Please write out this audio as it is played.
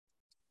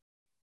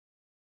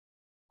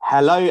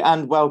Hello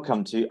and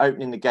welcome to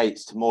Opening the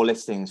Gates to More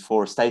Listings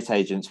for Estate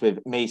Agents with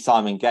me,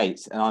 Simon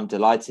Gates, and I'm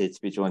delighted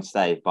to be joined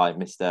today by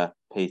Mr.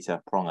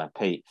 Peter Pronger.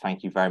 Pete,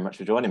 thank you very much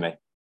for joining me.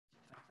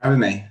 Having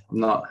me. I'm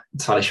not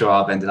entirely sure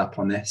how I've ended up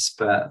on this,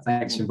 but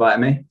thanks for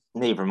inviting me.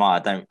 Neither am I. I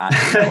don't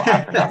actually know what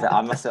happened.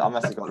 I must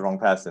have got the wrong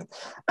person.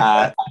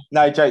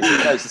 No, jokes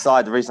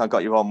aside, the reason I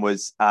got you on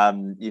was, I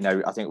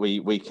think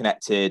we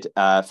connected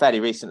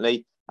fairly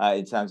recently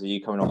in terms of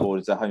you coming on board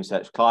as a home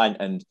search client,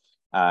 and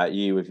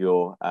you with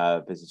your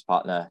business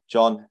partner,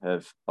 John,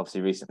 have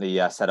obviously recently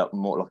set up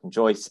Mortlock and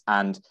Joyce.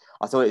 And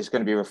I thought it was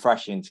going to be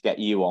refreshing to get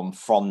you on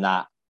from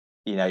that,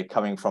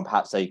 coming from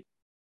perhaps a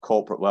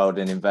corporate world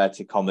in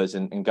inverted commas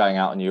and going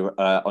out on your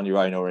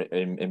own or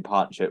in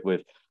partnership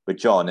with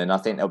John. And I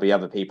think there'll be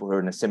other people who are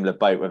in a similar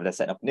boat, whether they're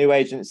setting up a new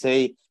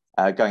agency,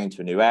 going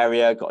into a new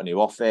area, got a new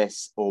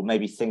office, or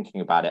maybe thinking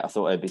about it. I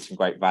thought there'd be some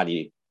great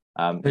value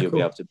you'll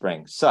be able to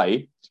bring. So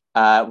we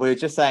were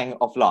just saying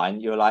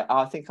offline, you were like,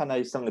 I think I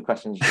know some of the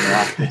questions you're going to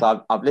ask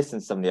because I've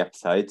listened to some of the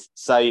episodes.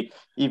 So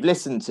you've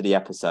listened to the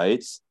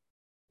episodes.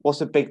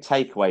 What's a big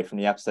takeaway from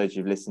the episodes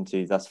you've listened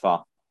to thus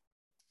far?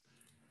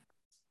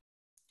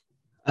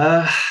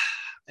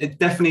 It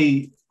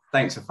definitely.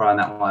 Thanks for throwing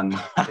that one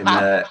in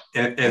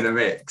the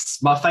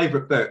mix. My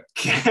favourite book.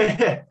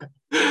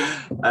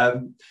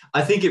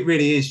 I think it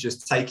really is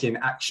just taking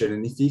action,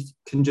 and if you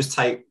can just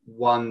take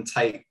one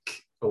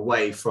take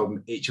away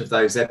from each of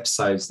those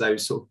episodes,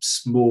 those sort of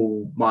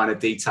small minor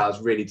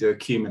details really do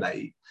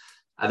accumulate.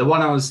 The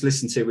one I was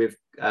listening to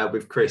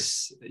with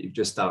Chris that you've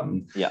just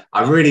done,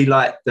 I really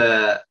like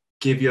the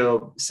give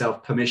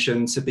yourself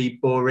permission to be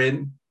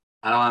boring,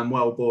 and I'm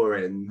well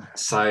boring.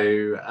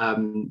 So,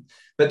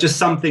 but just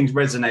some things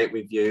resonate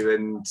with you,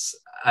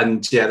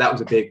 and yeah, that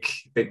was a big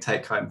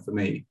take home for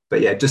me.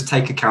 But yeah, just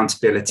take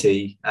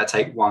accountability.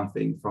 Take one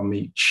thing from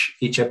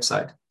each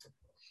episode.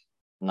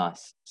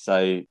 Nice.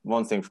 So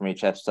one thing from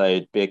each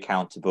episode, be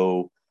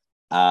accountable,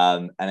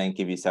 and then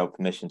give yourself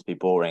permission to be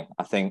boring.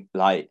 I think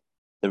like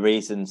the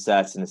reason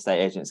certain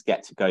estate agents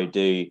get to go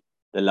do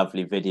the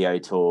lovely video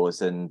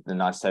tours and the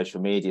nice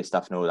social media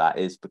stuff and all that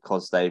is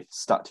because they've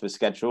stuck to a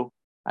schedule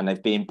and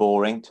they've been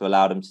boring to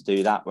allow them to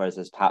do that. Whereas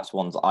there's perhaps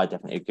ones that I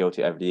definitely are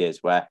guilty over the years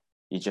where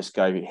you just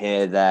go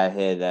here, there,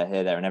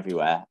 and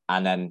everywhere.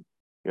 And then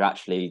you're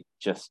actually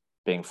just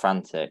being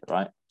frantic,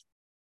 right?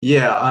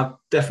 Yeah, I'm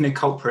definitely a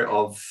culprit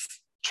of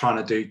trying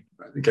to do,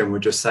 again, we're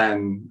just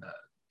saying,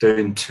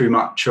 doing too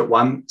much at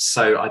once.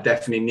 So I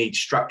definitely need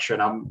structure,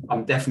 and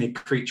I'm definitely a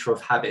creature of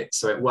habit.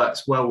 So it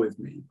works well with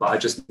me, but I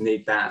just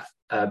need that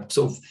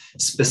sort of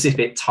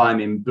specific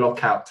timing,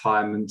 block out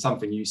time. And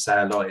something you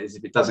say a lot is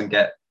if it doesn't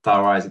get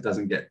diarised, it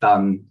doesn't get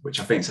done, which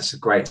I think is just a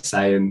great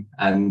saying,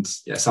 and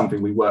yeah,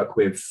 something we work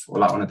with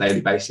on a daily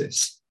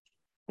basis.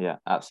 Yeah,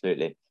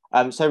 absolutely.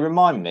 So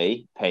remind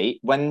me, Pete,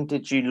 when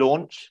did you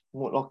launch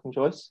Mortlock and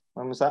Joyce?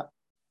 When was that?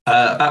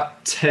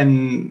 About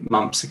 10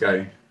 months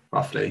ago,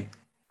 roughly.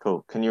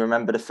 Cool. Can you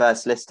remember the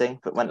first listing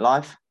that went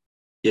live?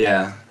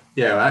 Yeah.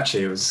 Well,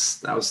 actually,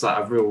 that was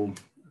like a real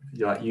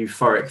like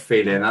euphoric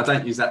feeling. I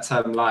don't use that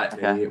term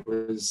lightly. Okay. It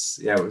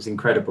was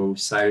incredible.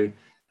 So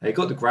they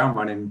got the ground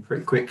running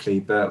pretty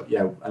quickly, but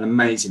yeah, an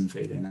amazing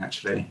feeling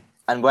actually.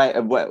 And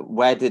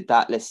where did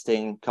that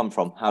listing come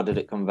from? How did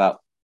it come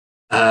about?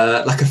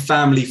 Like a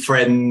family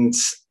friend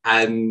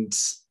and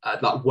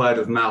like word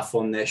of mouth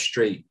on their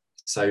street.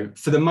 So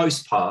for the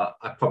most part,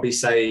 I'd probably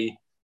say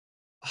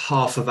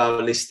half of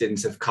our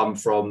listings have come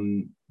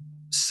from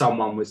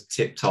someone was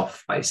tipped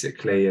off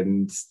basically,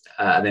 and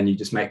then you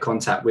just make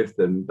contact with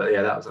them. But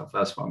yeah, that was our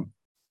first one.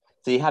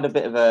 So you had a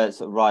bit of a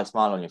sort of wry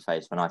smile on your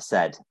face when I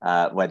said,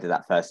 where did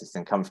that first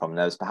listing come from?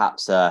 There was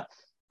perhaps, I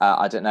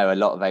don't know, a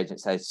lot of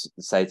agents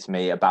say to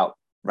me about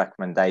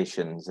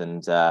recommendations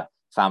and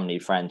family,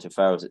 friends,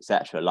 referrals,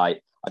 etc.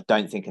 Like, I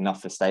don't think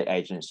enough estate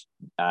agents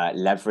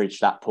leverage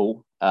that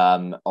pool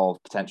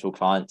of potential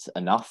clients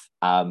enough,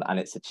 and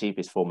it's the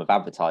cheapest form of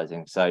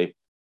advertising. So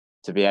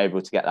to be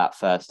able to get that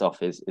first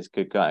off is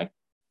good going.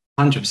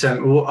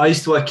 100%. Well, I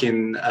used to work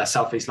in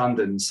Southeast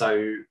London,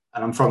 and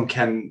I'm from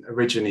Kent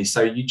originally.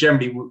 So you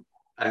generally,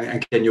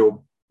 and again,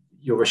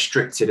 you're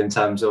restricted in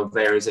terms of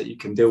areas that you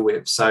can deal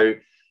with. So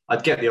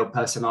I'd get the odd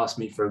person ask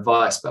me for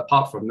advice, but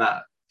apart from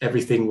that,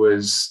 everything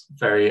was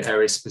very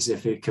area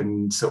specific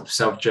and sort of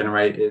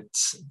self-generated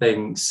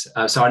things.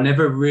 So I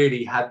never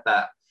really had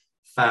that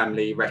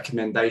family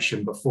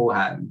recommendation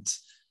beforehand.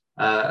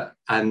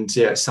 And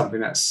yeah, it's something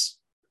that's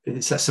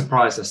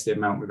surprised us the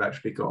amount we've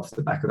actually got off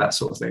the back of that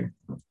sort of thing.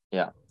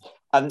 Yeah.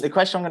 The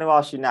question I'm going to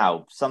ask you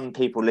now, some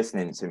people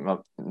listening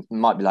to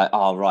might be like,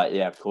 oh, right,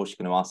 yeah, of course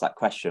you're going to ask that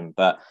question.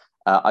 But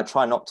I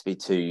try not to be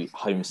too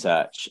home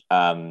search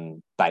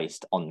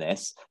based on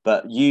this.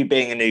 But you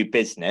being a new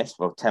business,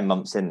 well, 10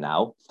 months in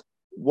now,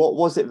 what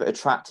was it that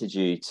attracted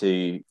you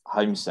to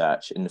home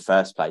search in the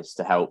first place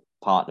to help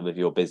partner with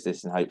your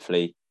business and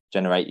hopefully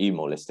generate you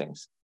more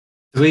listings?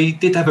 We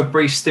did have a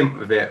brief stint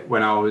with it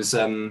when I was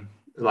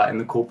like in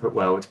the corporate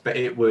world, but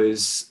it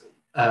was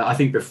I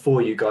think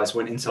before you guys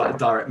went into like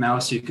direct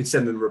mail, so you could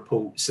send them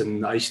reports,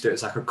 and I used to do it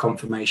as like a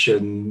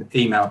confirmation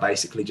email,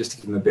 basically, just to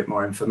give them a bit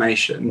more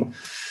information.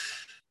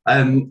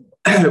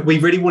 We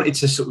really wanted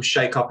to sort of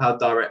shake up our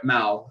direct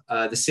mail.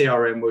 The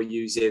CRM we're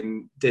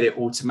using did it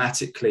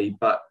automatically,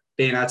 but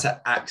being able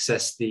to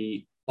access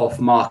the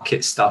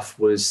off-market stuff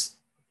was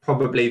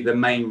probably the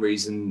main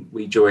reason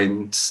we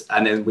joined,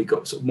 and then we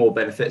got sort of more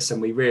benefits than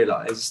we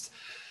realised.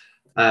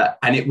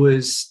 And it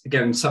was,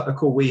 again, a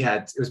call we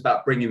had, it was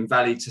about bringing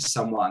value to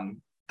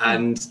someone.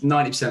 And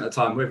 90% of the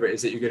time, whoever it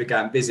is that you're going to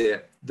go and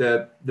visit,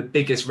 the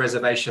biggest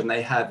reservation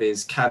they have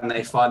is, can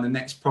they find the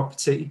next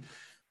property?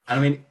 And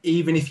I mean,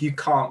 even if you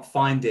can't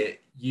find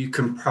it, you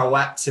can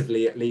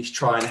proactively at least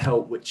try and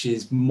help, which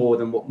is more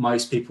than what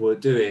most people are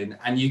doing.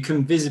 And you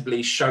can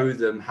visibly show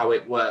them how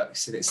it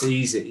works, and it's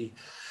easy.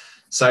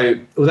 So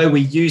although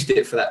we used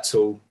it for that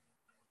tool,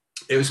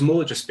 it was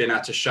more just being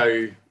able to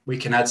show we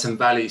can add some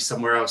value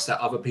somewhere else that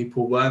other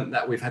people weren't,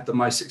 that we've had the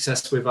most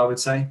success with, I would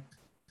say.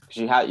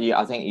 Because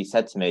I think you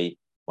said to me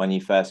when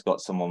you first got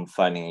someone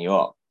phoning you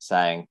up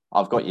saying,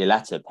 I've got your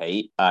letter,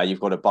 Pete, you've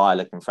got a buyer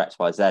looking for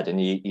XYZ.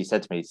 And you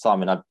said to me,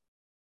 Simon,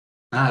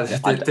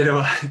 didn't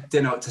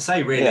know what to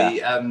say,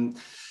 really,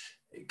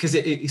 because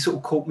it sort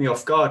of caught me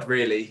off guard,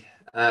 really.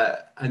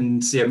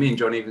 And yeah, me and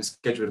John even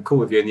scheduled a call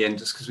with you in the end,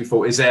 just because we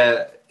thought, is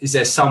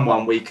there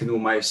someone we can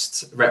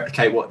almost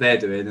replicate what they're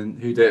doing and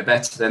who do it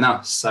better than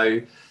us?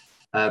 So,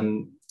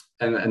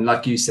 and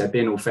like you said,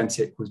 being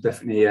authentic was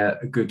definitely a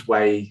good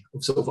way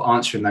of sort of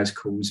answering those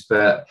calls.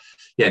 But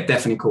yeah,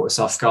 definitely caught us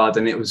off guard,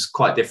 and it was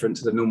quite different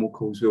to the normal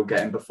calls we were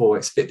getting before.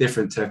 It's a bit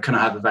different to kind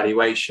of have a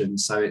valuation,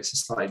 so it's a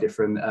slightly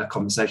different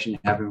conversation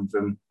you're having with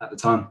them at the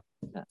time.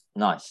 Yeah,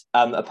 nice.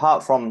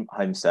 Apart from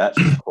home search,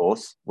 of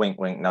course, wink,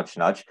 wink, nudge,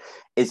 nudge,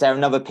 is there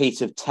another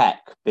piece of tech,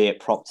 be it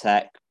prop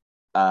tech,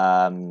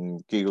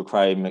 Google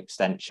Chrome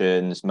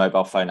extensions,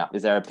 mobile phone app?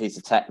 Is there a piece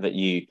of tech that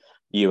you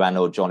and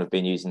or John have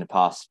been using the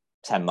past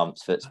 10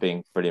 months that's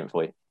been brilliant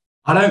for you?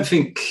 I don't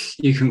think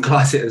you can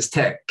class it as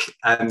tech,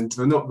 and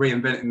we're not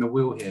reinventing the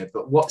wheel here,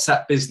 but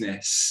WhatsApp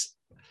Business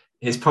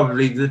is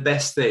probably the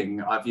best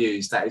thing I've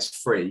used that is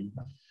free.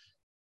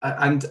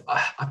 And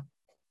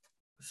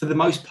for the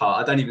most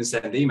part, I don't even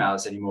send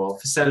emails anymore.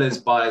 For sellers,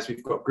 buyers,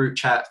 we've got group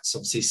chats.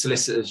 Obviously,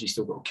 solicitors, you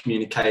still got to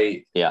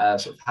communicate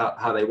sort of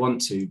how they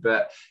want to,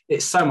 but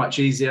it's so much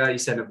easier. You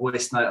send a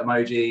voice note,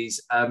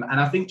 emojis, and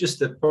I think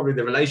just probably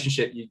the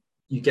relationship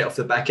you get off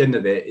the back end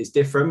of it is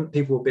different.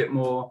 People are a bit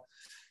more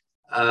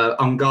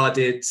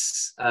unguarded,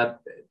 a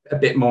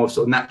bit more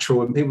sort of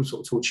natural, and people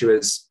sort of talk to you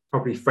as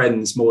probably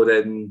friends more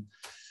than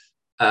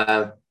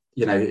that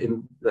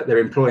they're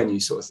employing you,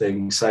 sort of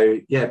thing. So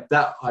yeah,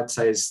 that I'd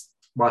say is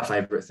my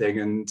favorite thing,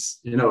 and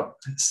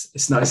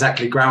it's not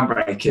exactly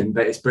groundbreaking,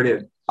 but it's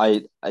brilliant.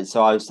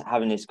 So I was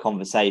having this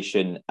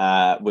conversation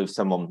with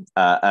someone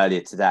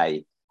earlier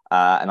today,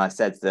 and I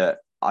said that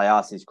I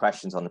asked these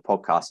questions on the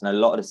podcast, and a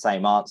lot of the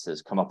same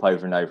answers come up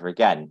over and over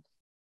again,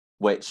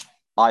 which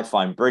I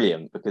find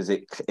brilliant, because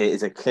it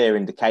is a clear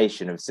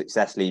indication of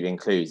success leaving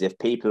clues. If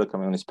people are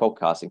coming on this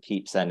podcast and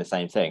keep saying the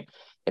same thing,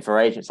 if our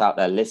agents out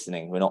there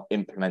listening, we're not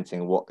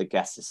implementing what the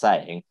guests are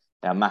saying,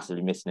 they're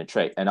massively missing a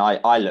trick. And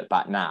I look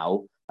back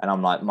now and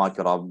I'm like, my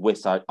God,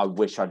 I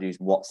wish I'd used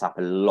WhatsApp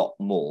a lot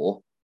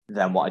more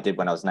than what I did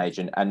when I was an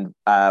agent. And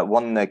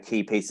one of the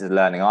key pieces of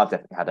learning I've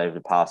definitely had over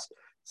the past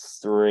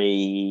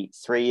three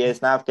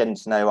years now of getting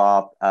to know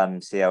our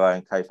COO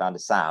and co-founder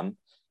Sam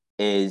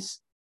is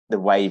the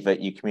way that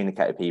you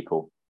communicate with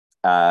people.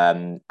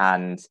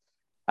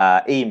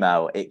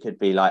 Email, it could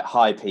be like,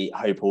 hi Pete,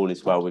 hope all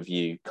is well with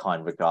you,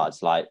 kind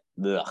regards, like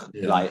and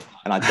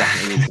I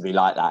definitely used to be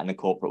like that in the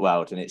corporate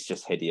world, and it's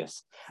just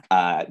hideous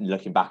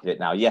looking back at it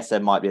now. Yes, there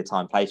might be a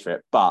time and place for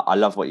it, but I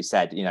love what you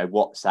said,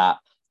 WhatsApp,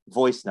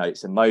 voice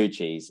notes,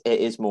 emojis, it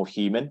is more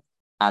human.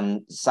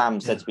 And Sam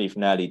said to me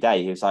from an early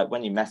day, he was like,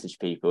 when you message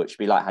people, it should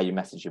be like how you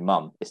message your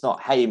mum. It's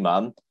not, hey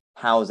mum,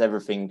 how's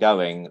everything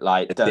going,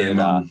 like it's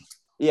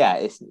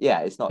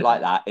not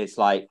like that. It's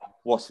like,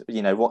 what's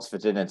for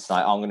dinner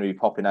tonight? I'm going to be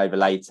popping over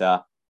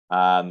later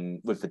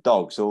with the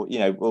dogs, or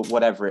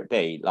whatever it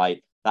be.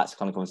 Like, that's the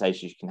kind of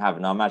conversation you can have.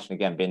 And I imagine,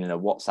 again, being in a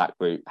WhatsApp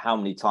group, how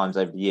many times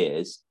over the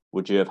years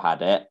would you have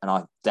had it? And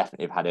I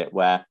definitely have had it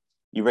where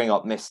you ring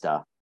up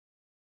Mr.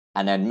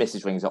 and then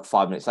Mrs. rings up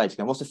 5 minutes later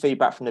going, what's the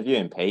feedback from the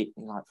viewing, Pete?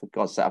 You're like, for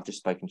God's sake, I've just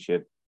spoken to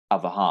your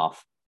other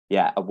half.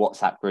 Yeah, a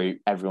WhatsApp group,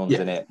 everyone's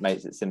in it,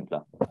 makes it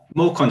simpler.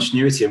 More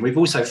continuity. And we've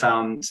also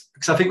found,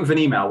 because I think with an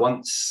email,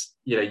 once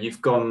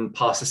you've gone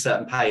past a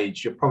certain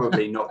page, you're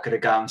probably not going to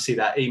go and see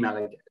that email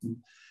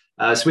again.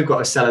 So we've got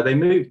a seller, they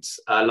moved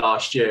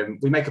last year, and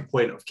we make a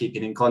point of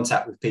keeping in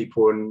contact with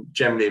people, and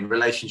generally in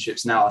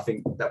relationships now, I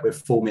think that we're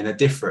forming a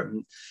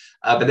different,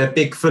 but they're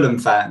big Fulham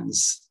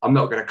fans. I'm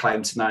not going to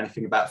claim to know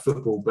anything about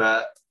football,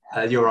 but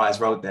your eyes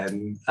rolled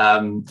then.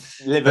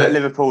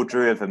 Liverpool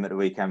drew with them at the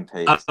weekend,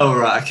 Pete. Oh,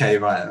 right. Okay,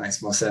 right. That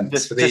makes more sense.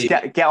 Just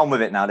get on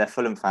with it now. They're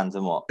Fulham fans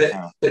and what?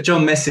 But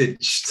John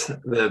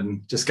messaged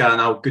them just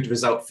going, good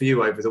result for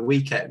you over the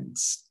weekend.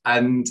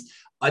 And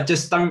I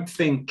just don't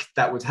think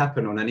that would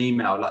happen on an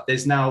email. Like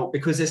there's now,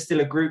 because there's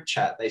still a group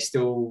chat, there's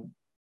still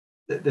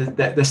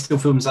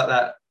films like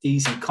that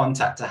easy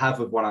contact to have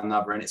with one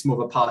another, and it's more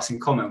of a passing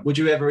comment. Would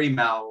you ever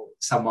email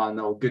someone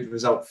or good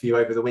result for you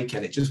over the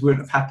weekend? It just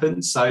wouldn't have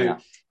happened. So yeah.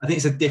 I think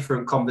it's a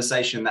different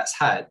conversation that's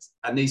had,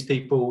 and these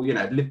people, you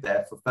know, lived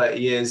there for 30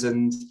 years,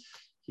 and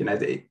you know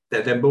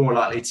they're more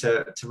likely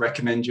to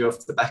recommend you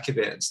off the back of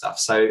it and stuff.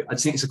 So I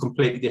just think it's a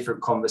completely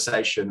different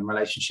conversation and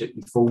relationship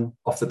you form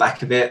off the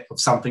back of it, of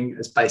something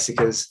as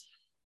basic as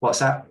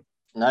WhatsApp.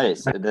 No,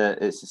 it's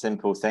the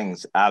simple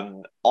things.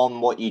 On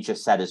what you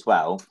just said as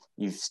well,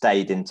 you've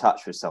stayed in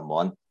touch with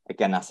someone.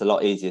 Again, that's a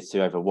lot easier to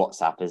do over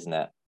WhatsApp, isn't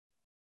it?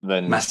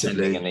 Than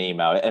sending an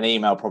email. An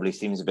email probably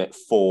seems a bit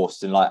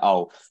forced and like,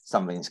 oh,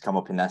 something's come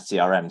up in their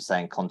CRM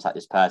saying contact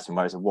this person.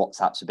 Whereas a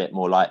WhatsApp's a bit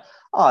more like,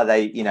 oh,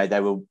 they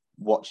were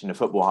watching the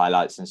football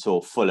highlights and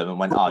saw Fulham and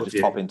went, oh, just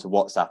pop into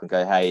WhatsApp and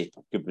go, hey,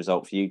 good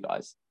result for you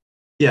guys.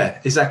 Yeah,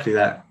 exactly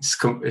that.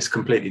 It's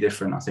completely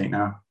different, I think,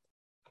 now.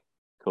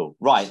 Cool.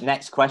 Right.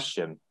 Next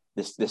question.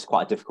 This is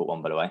quite a difficult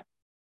one, by the way.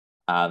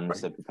 Right.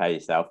 So prepare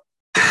yourself.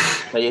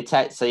 So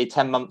you're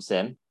 10 months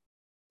in.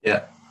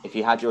 Yeah. If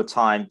you had your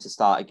time to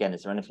start again,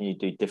 is there anything you'd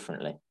do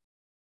differently?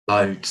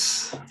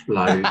 Loads.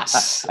 Okay.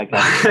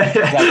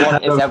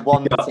 Is there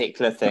one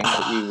particular thing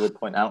that you would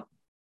point out?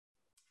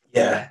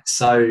 Yeah.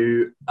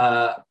 So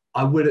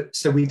I would.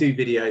 So we do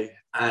video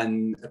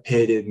and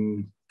appeared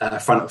in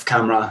front of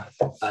camera.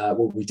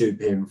 Well, we do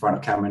appear in front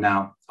of camera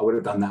now. I would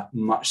have done that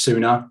much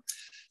sooner.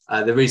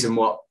 The reason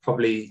what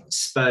probably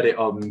spurred it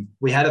on,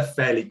 we had a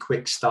fairly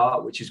quick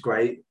start, which is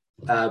great.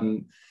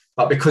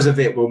 But because of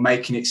it, we're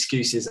making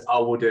excuses.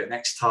 Oh, we'll do it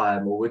next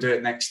time, or we'll do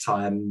it next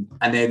time.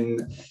 And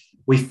then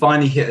we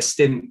finally hit a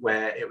stint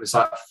where it was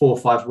like 4 or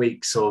 5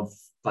 weeks of,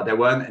 like, there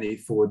weren't any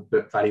forward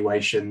book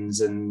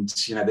valuations. And,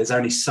 you know, there's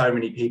only so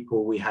many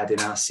people we had in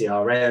our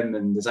CRM,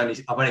 and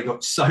I've only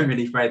got so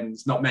many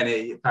friends, not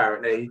many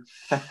apparently.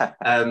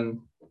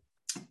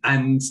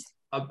 And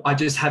I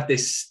just had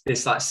this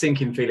like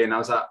sinking feeling. I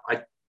was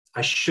like,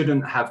 I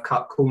shouldn't have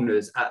cut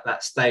corners at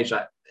that stage.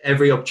 Like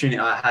every opportunity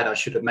I had, I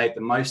should have made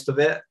the most of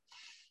it.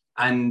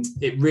 And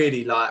it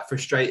really like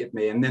frustrated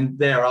me. And then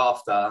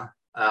thereafter,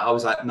 I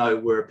was like, no,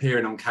 we're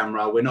appearing on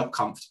camera. We're not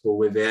comfortable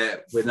with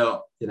it. We're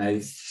not, you know,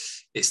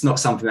 it's not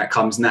something that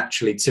comes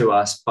naturally to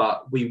us,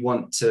 but we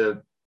want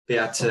to be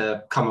able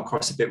to come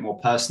across a bit more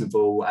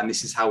personable, and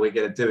this is how we're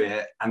going to do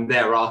it. And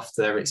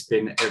thereafter, it's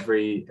been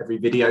every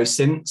video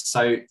since.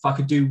 So if I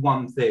could do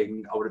one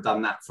thing, I would have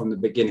done that from the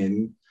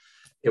beginning.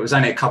 It was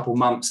only a couple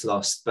months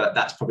lost, but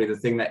that's probably the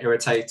thing that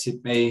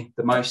irritated me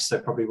the most. So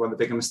probably one of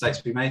the bigger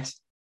mistakes we made.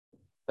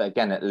 But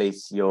again, at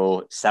least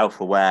you're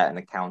self-aware and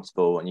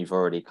accountable, and you've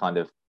already kind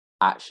of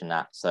actioned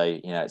that. So,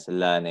 you know, it's a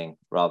learning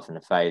rather than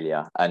a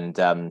failure. And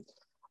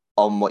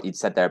on what you'd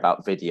said there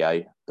about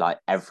video, like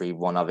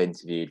everyone I've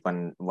interviewed,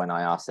 when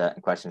I ask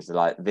certain questions, they're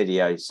like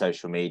video,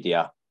 social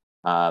media,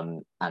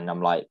 and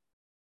I'm like,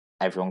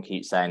 everyone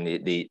keeps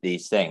saying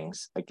these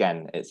things.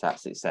 Again, it's that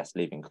success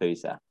leaving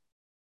clues there.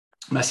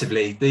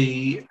 Massively.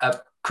 The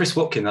Chris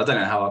Watkins, I don't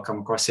know how I come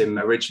across him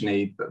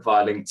originally, but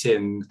via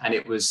LinkedIn, and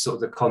it was sort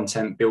of the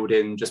content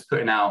building, just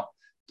putting out,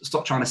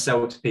 stop trying to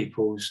sell to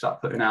people,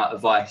 start putting out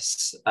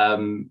advice.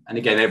 And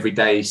again, every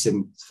day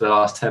since the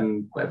last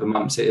 10 whatever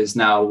months it is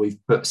now, we've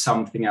put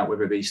something out,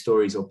 whether it be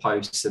stories or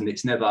posts, and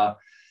it's never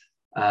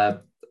trying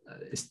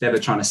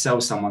to sell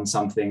someone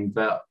something.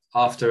 But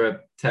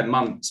after 10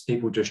 months,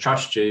 people just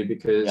trust you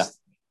because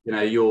you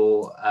know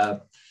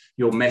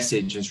your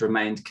message has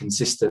remained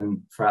consistent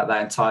throughout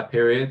that entire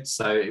period.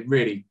 So it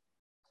really,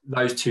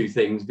 those two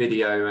things,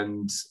 video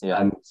and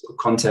sort of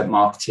content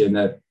marketing,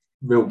 are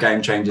real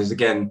game changers.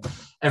 Again,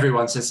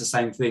 everyone says the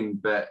same thing,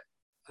 but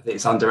I think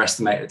it's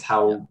underestimated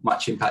how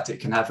much impact it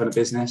can have on a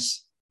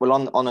business.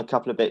 Well, on a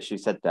couple of bits you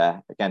said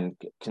there, again,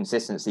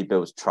 consistency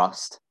builds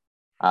trust.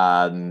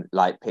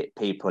 Like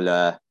people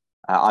are,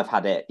 I've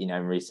had it, you know,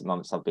 in recent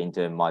months, I've been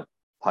doing my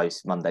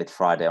posts Monday to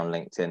Friday on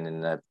LinkedIn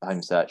in the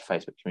Home Search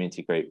Facebook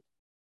community group.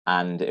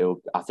 And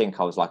I think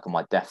I was like on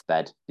my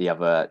deathbed the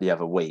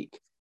other week,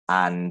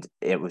 and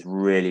it was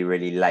really,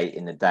 really late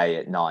in the day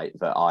at night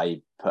that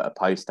I put a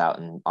post out,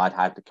 and I'd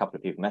had a couple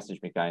of people message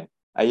me going,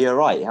 "Are you all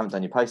right? You haven't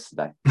done your post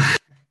today."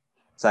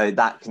 So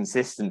that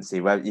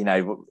consistency, where, you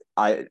know,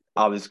 I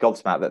was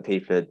gobsmacked that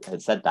people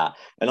had said that.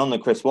 And on the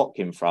Chris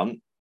Watkins front,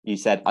 you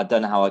said, I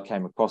don't know how I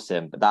came across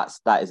him, but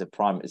that is a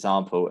prime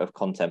example of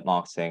content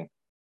marketing,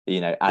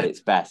 you know, at its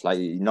best. Like,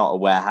 you're not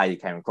aware how you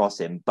came across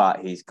him, but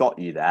he's got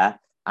you there.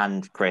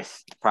 And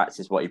Chris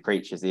practices what he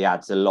preaches. He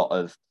adds a lot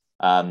of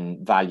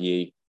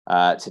value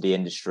to the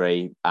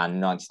industry,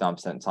 and 99%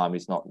 of the time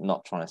he's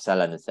not trying to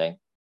sell anything.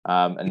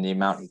 And the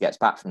amount he gets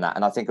back from that.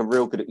 And I think a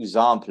real good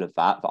example of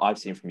that I've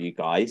seen from you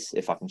guys,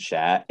 if I can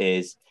share,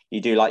 is you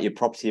do like your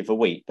property of the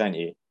week, don't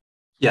you?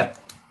 Yeah.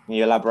 Can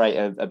you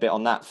elaborate a bit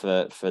on that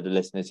for the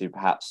listeners who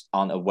perhaps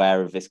aren't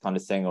aware of this kind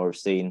of thing or have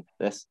seen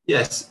this?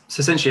 Yes.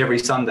 So essentially every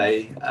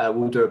Sunday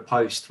we'll do a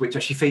post which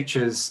actually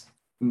features,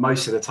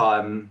 most of the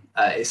time,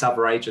 it's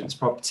other agents'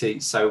 property.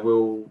 So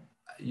we'll,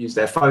 use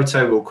their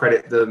photo, we'll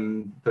credit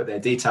them, put their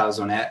details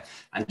on it,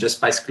 and just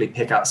basically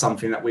pick out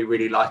something that we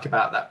really like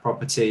about that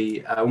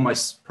property,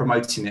 almost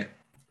promoting it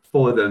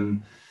for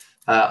them.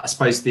 I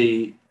suppose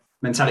the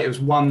mentality was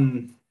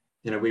one,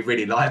 we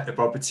really like the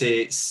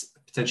property. It's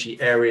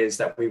potentially areas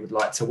that we would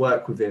like to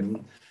work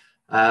within.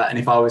 And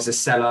if I was a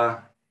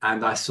seller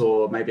and I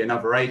saw maybe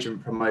another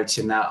agent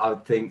promoting that, I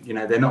would think,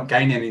 they're not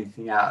gaining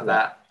anything out of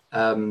that.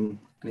 And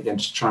again,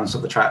 just trying to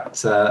sort of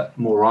attract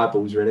more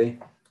eyeballs, really.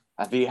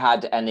 Have you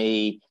had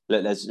any,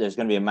 look, there's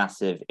going to be a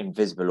massive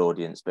invisible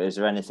audience, but is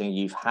there anything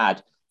you've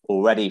had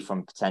already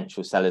from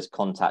potential sellers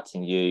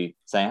contacting you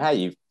saying,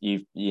 hey,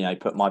 you've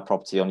put my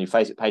property on your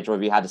Facebook page, or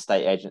have you had a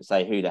estate agent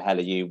say, who the hell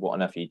are you? What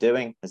on earth are you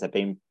doing? Has there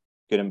been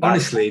good and bad?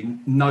 Honestly,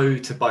 no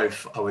to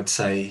both, I would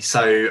say.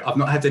 So I've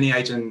not had any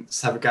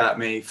agents have a go at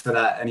me for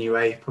that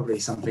anyway, probably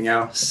something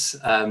else,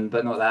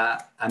 but not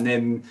that. And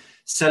then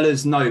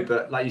sellers, no,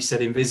 but like you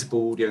said,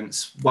 invisible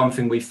audience, one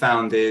thing we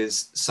found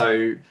is,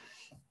 so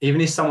even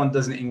if someone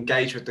doesn't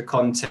engage with the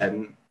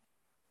content,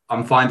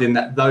 I'm finding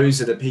that those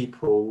are the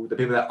people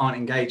that aren't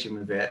engaging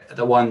with it, are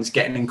the ones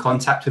getting in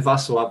contact with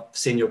us, or I've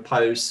seen your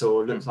posts,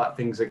 or looks like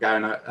things are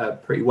going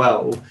pretty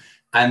well.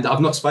 And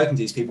I've not spoken to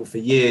these people for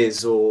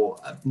years, or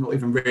I've not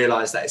even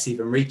realised that it's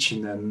even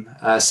reaching them.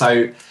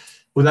 So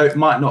although it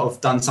might not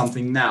have done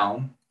something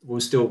now,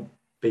 we'll still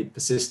be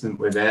persistent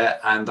with it.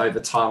 And over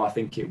time, I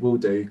think it will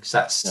do, because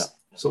that's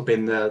sort of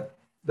been the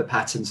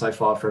pattern so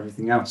far for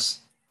everything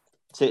else.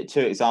 Two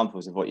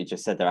examples of what you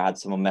just said there. I had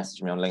someone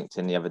message me on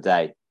LinkedIn the other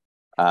day,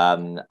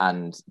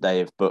 and they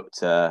have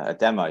booked a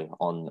demo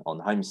on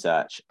home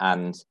search,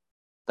 and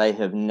they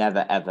have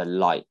never ever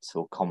liked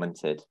or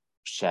commented,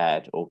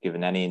 shared, or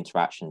given any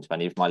interaction to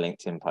any of my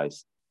LinkedIn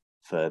posts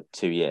for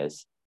 2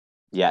 years.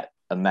 Yet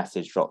a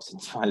message drops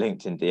into my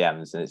LinkedIn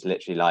DMs, and it's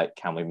literally like,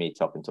 can we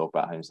meet up and talk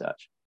about home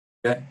search?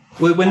 Yeah.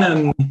 Well,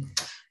 when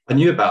I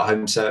knew about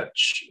home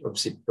search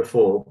obviously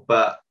before,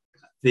 but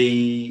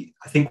I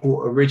think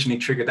what originally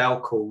triggered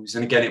our calls,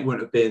 and again, it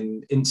wouldn't have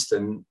been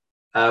instant,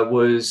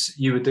 was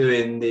you were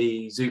doing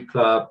the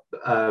Zoopla,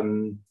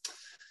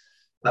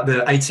 like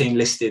the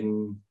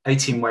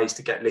 18 ways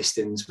to get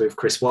listings with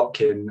Chris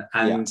Watkin.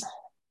 And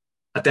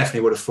I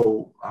definitely would have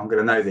thought, I'm going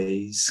to know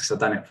these because I've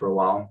done it for a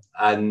while.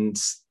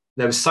 And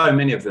there were so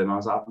many of them. I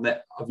was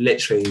like, I've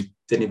literally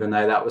didn't even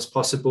know that was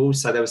possible.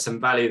 So there was some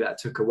value that I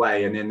took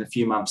away. And then a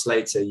few months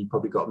later, you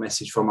probably got a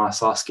message from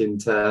us asking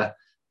to,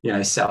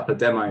 set up a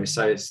demo.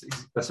 So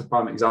that's a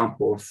prime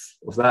example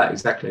of that.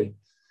 Exactly.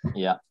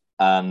 Yeah.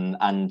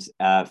 And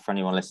for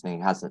anyone listening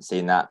who hasn't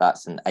seen that,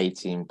 that's an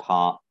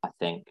 18-part, I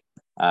think,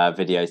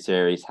 video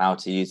series, how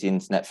to use the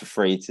internet for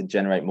free to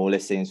generate more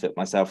listings, that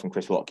myself and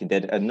Chris Watkin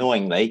did.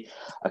 Annoyingly,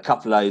 a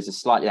couple of those are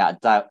slightly out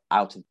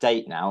of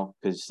date now,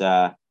 because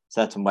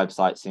certain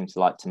websites seem to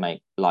like to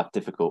make life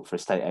difficult for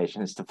estate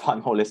agents to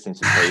find more listings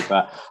for free.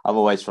 But I'm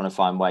always trying to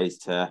find ways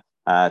to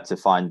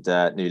find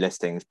new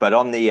listings. But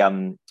on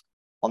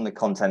the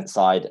content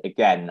side,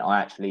 again, I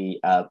actually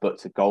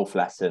booked a golf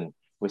lesson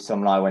with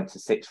someone I went to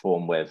sixth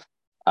form with.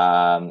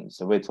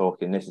 So we're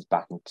talking, this is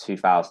back in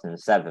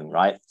 2007,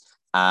 right?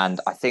 And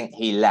I think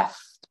he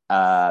left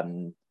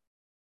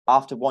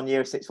after 1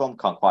 year of sixth form,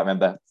 can't quite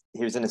remember.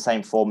 He was in the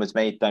same form as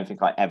me. Don't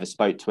think I ever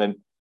spoke to him.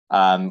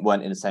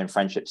 Weren't in the same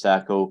friendship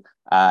circle.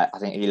 I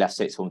think he left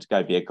sixth form to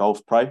go be a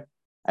golf pro.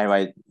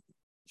 Anyway,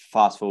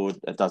 fast forward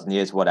a dozen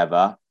years,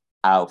 whatever,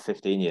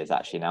 15 years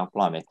actually now,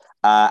 blimey.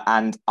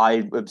 And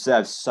I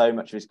observed so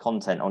much of his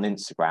content on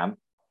Instagram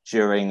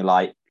during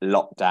like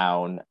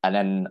lockdown. And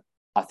then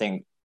I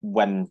think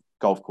when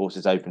golf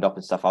courses opened up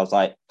and stuff, I was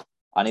like,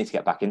 I need to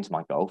get back into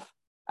my golf.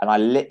 And I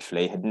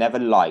literally had never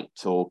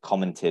liked or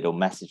commented or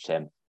messaged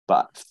him,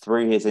 but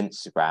through his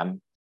Instagram,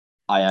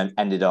 I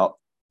ended up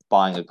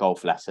buying a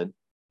golf lesson.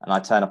 And I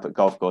turned up at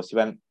golf course. He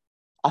went,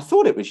 I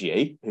thought it was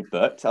you who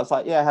booked. I was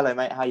like, yeah, hello,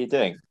 mate. How you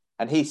doing?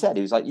 And he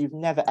was like, you've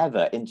never,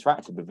 ever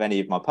interacted with any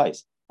of my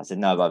posts. I said,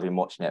 no, but I've been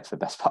watching it for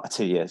the best part of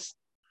 2 years.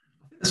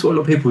 That's what a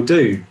lot of people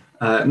do.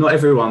 Not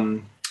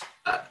everyone.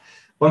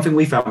 One thing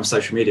we found with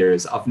social media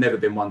is I've never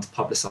been one to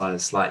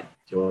publicize like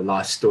your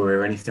life story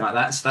or anything like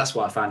that. So that's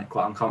why I found it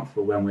quite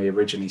uncomfortable when we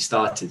originally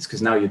started,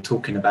 because now you're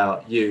talking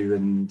about you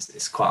and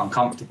it's quite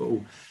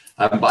uncomfortable.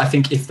 But I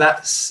think if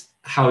that's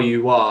how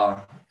you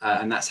are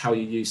and that's how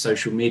you use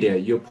social media,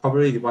 you're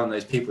probably one of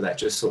those people that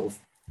just sort of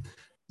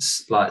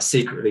like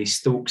secretly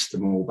stalks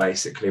them all,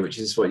 basically, which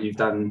is what you've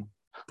done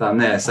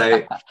there.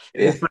 So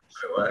it's how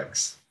it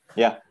works.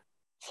 Yeah.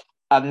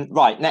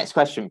 Right. Next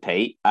question,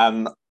 Pete.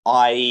 I'm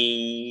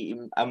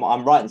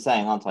right in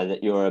saying, aren't I,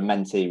 that you're a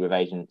mentee with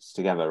Agents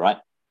Together, right?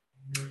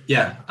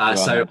 Yeah.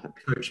 So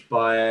coached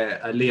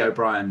by Lee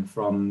O'Brien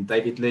from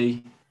David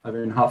Lee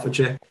over in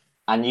Hertfordshire.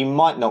 And you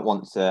might not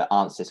want to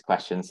answer this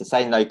question, so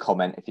say no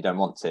comment if you don't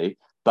want to.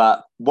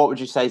 But what would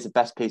you say is the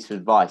best piece of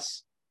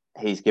advice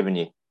he's given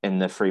you in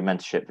the free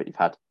mentorship that you've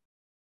had?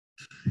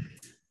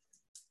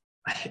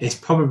 It's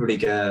probably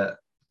going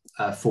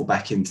to fall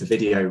back into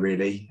video,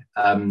 really.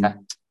 Okay.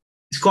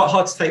 It's quite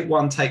hard to take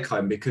one take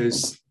home,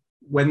 because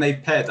when they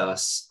paired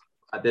us,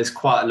 there's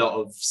quite a lot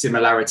of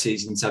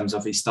similarities in terms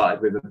of he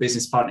started with a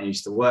business partner he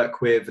used to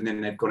work with, and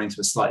then they've gone into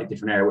a slightly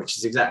different area, which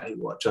is exactly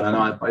what John and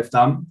I have both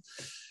done.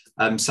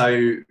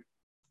 So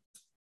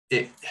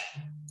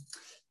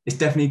it's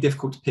definitely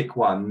difficult to pick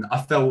one.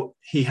 I felt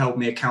he held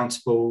me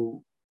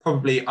accountable,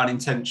 probably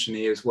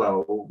unintentionally as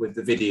well, with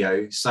the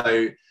video. So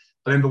I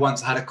remember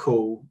once I had a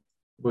call,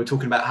 we were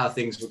talking about how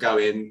things were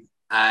going,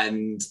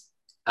 and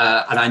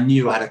I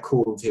knew I had a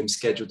call with him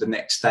scheduled the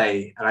next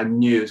day, and I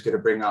knew he was going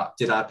to bring up,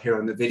 did I appear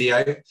on the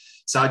video?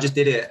 So I just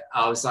did it.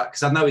 I was like,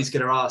 because I know he's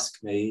going to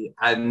ask me,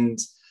 and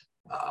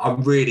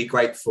I'm really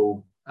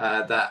grateful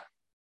that,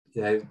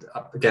 you know,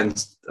 again,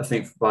 I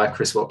think by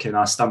Chris Watkin,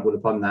 I stumbled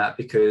upon that,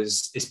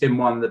 because it's been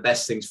one of the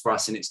best things for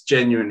us, and it's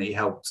genuinely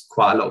helped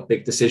quite a lot of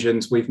big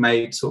decisions we've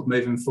made sort of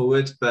moving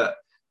forward. But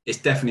it's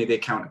definitely the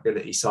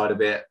accountability side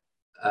of it.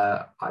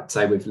 I'd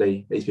say with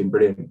Lee, he's been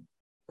brilliant.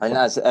 And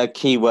that's a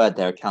key word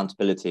there,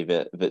 accountability,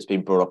 that's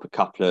been brought up a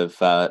couple of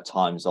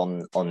times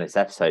on this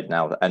episode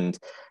now. And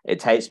it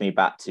takes me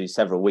back to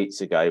several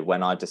weeks ago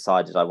when I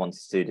decided I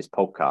wanted to do this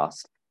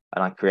podcast,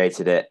 and I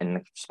created it in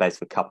the space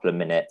of a couple of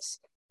minutes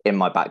in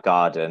my back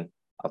garden.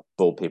 I've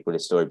told people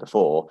this story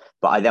before,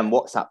 but I then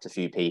WhatsApped a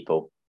few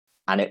people,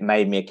 and it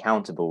made me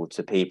accountable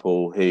to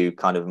people who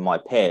kind of my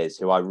peers,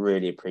 who I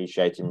really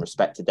appreciated and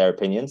respected their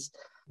opinions.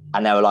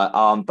 And they were like,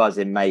 "Oh, I'm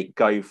buzzing, mate,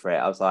 go for it."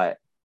 I was like,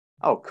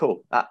 "Oh,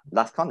 cool.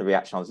 That's kind of the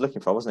reaction I was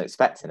looking for. I wasn't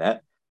expecting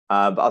it."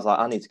 But I was like,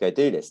 I need to go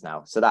do this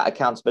now. So that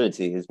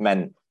accountability has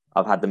meant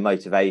I've had the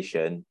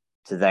motivation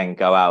to then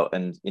go out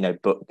and, you know,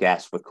 book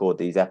guests, record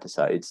these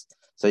episodes.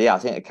 So yeah, I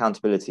think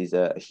accountability is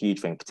a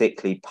huge thing,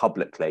 particularly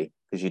publicly,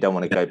 because you don't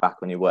want to go back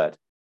on your word.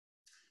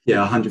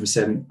 Yeah,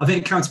 100%. I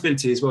think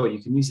accountability as well,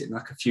 you can use it in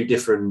like a few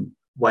different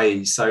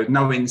ways. So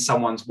knowing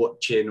someone's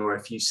watching, or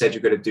if you said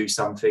you're going to do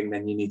something,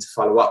 then you need to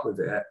follow up with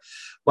it.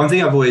 One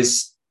thing I've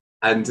always,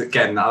 and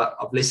again,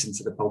 I've listened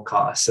to the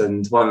podcast,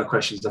 and one of the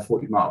questions I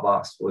thought you might have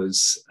asked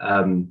was,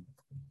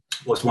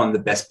 what's one of the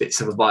best bits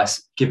of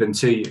advice given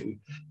to you?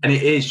 And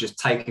it is just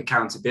take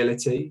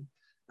accountability.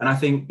 And I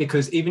think,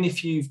 because even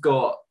if you've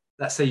got,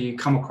 let's say you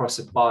come across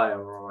a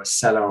buyer or a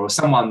seller or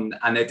someone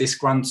and they're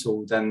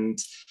disgruntled, and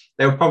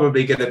they're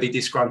probably going to be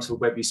disgruntled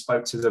whether you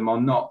spoke to them or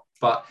not.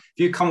 But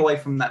if you come away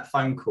from that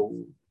phone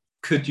call,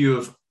 could you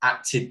have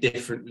acted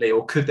differently,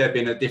 or could there have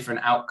been a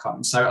different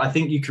outcome? So I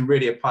think you can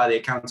really apply the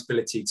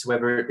accountability to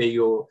whether it be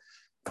your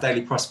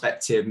daily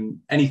prospecting,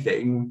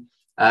 anything,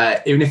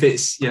 even if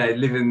it's, you know,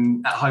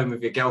 living at home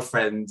with your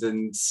girlfriend,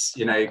 and,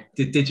 you know,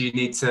 could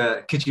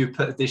you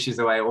put the dishes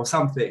away or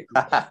something?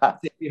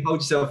 If you hold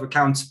yourself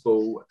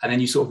accountable, and then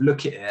you sort of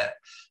look at it,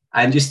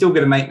 and you're still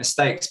going to make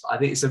mistakes, but I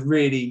think it's a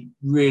really,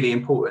 really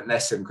important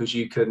lesson, because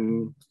you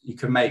can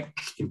make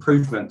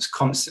improvements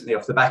constantly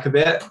off the back of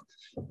it.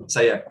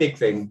 So yeah, big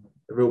thing,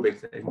 a real big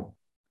thing.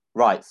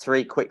 Right,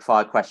 3 quick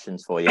fire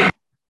questions for you.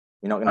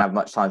 You're not going to have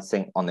much time to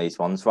think on these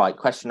ones. Right,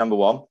 question number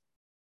 1.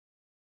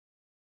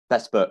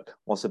 Best book.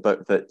 What's a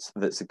book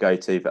that's a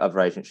go-to that other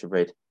agents should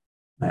read?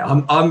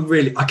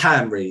 I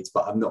can read,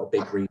 but I'm not a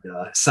big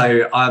reader.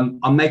 So I'm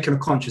making a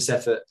conscious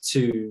effort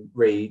to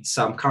read.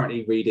 So I'm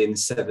currently reading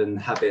 7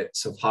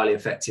 Habits of Highly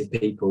Effective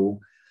People.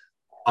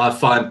 I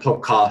find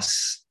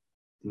podcasts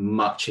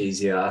much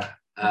easier.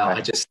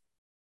 Okay.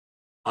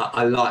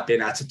 I like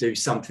being able to do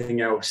something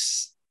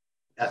else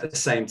at the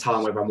same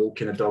time, whether I'm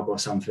walking a dog or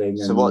something.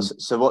 So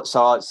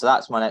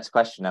that's my next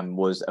question then,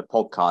 was a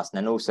podcast. And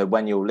then also,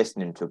 when you're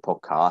listening to a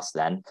podcast,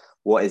 then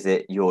what is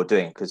it you're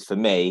doing? Because for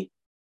me,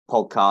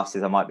 podcasts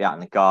is I might be out in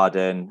the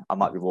garden, I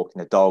might be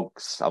walking the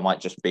dogs, I might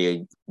just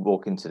be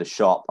walking to the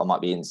shop, I might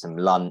be eating some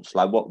lunch.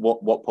 Like what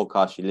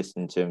podcast are you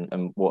listening to,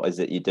 and what is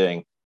it you're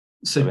doing?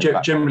 So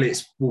generally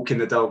it's walking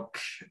the dog,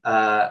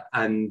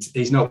 and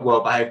he's not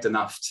well behaved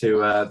enough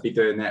to be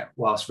doing it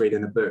whilst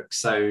reading a book.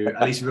 So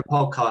at least with a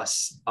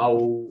podcast,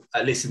 I'll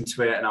listen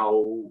to it and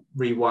I'll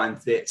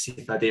rewind bits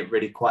if I didn't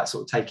really quite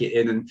sort of take it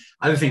in. And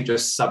I don't think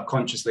just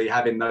subconsciously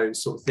having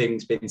those sort of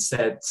things being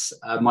said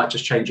might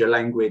just change your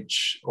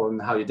language on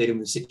how you're dealing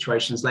with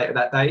situations later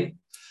that day.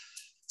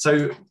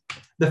 So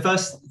the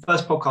first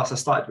podcast I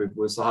started with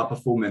was the High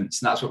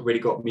Performance, and that's what really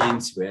got me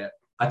into it.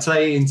 I'd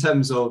say in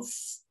terms of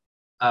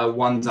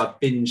ones I've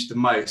binged the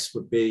most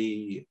would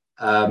be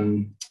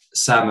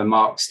Sam and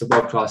Mark's The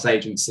World Class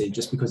Agency,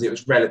 just because it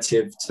was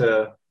relative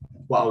to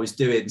what I was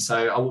doing.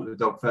 So I walk the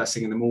dog first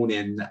thing in the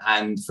morning,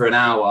 and for an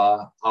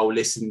hour I'll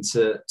listen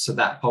to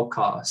that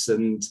podcast,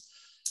 and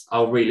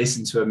I'll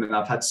re-listen to them, and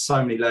I've had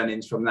so many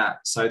learnings from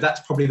that. So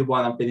that's probably the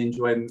one I've been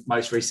enjoying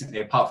most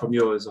recently, apart from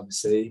yours,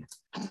 obviously.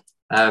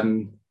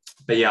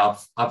 But yeah,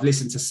 I've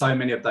listened to so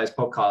many of those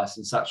podcasts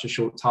in such a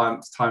short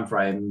time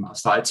frame. I've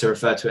started to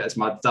refer to it as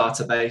my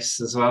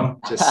database as well.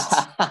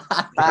 Just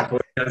oh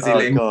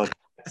God,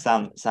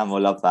 Sam will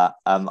love that.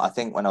 I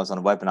think when I was on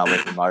a webinar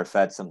with him, I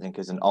referred to something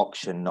as an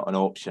auction, not an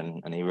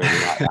auction, and he really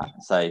liked that.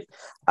 So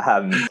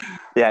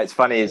yeah, it's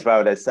funny as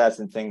well. There's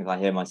certain things I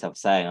hear myself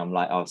saying. I'm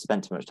like, oh, I've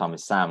spent too much time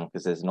with Sam,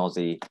 because there's an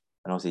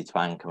Aussie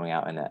twang coming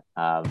out in it.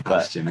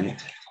 But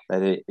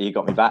you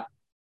got me back.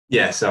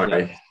 Yeah,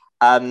 sorry.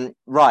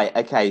 Right,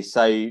 okay,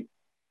 so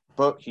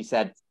book, you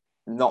said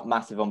not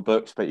massive on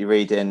books, but you're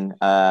reading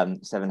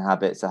 7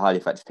 Habits of Highly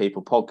Effective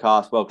People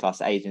podcast,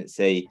 world-class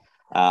agency,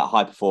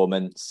 high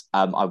performance.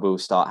 I will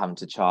start having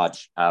to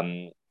charge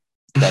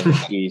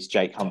James Hughes,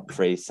 Jake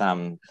Humphrey,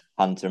 Sam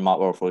Hunter, and Mark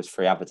Worrell for his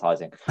free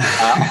advertising.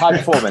 High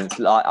performance,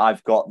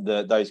 I've got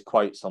those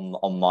quotes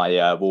on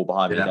my wall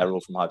behind me. They're all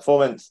from High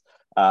Performance.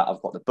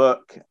 I've got the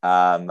book,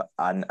 and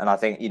I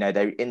think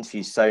they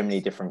interview so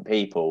many different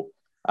people.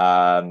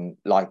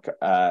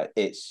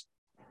 It's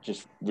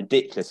just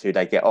ridiculous who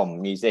they get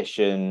on.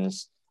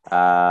 Musicians,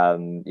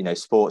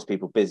 sports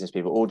people, business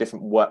people, all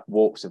different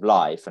walks of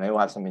life, and they all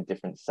have something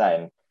different to say.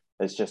 And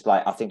it's just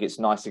I think it's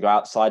nice to go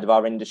outside of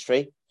our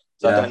industry.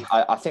 So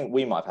I think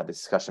we might have had this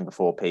discussion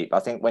before, Pete. I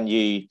think when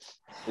you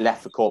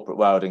left the corporate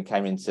world and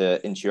came into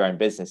your own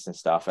business and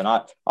stuff, and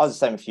I was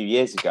the same a few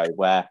years ago,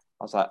 where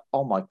I was like,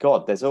 oh my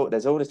God, there's all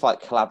this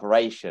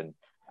collaboration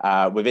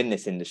within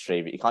this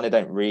industry, but you kind of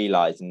don't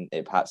realize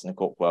perhaps in the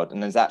corporate world.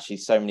 And there's actually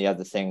so many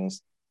other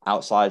things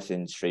outside the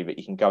industry that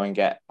you can go and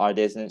get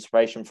ideas and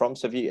inspiration from.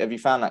 So have you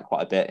found that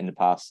quite a bit in the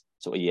past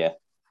sort of year?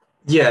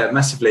 Yeah,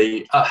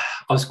 massively. I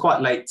was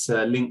quite late to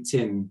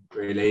LinkedIn,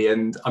 really,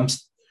 and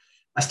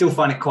I still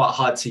find it quite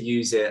hard to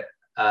use it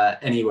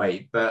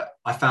anyway, but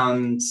I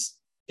found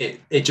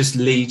it just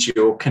leads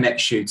you or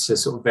connects you to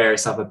sort of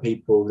various other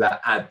people that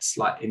adds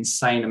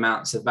insane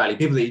amounts of value,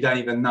 people that you don't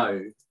even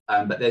know,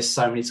 but there's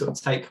so many sort of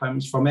take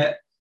homes from it.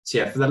 So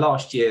yeah, for the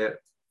last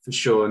year, for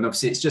sure. And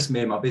obviously it's just me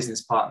and my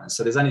business partner.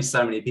 So there's only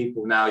so many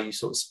people now you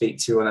sort of speak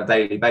to on a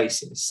daily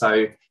basis.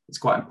 So it's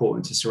quite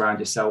important to surround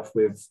yourself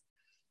with,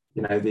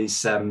 these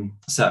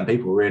certain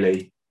people,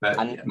 really,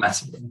 but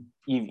massively.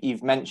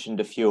 You've mentioned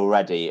a few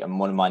already, and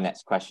one of my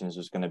next questions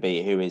was going to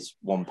be, who is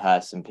one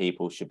person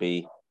people should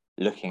be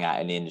looking at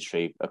in the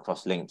industry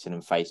across LinkedIn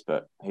and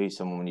Facebook? Who's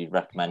someone you'd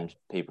recommend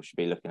people should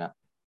be looking at?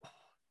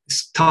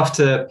 It's tough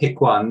to pick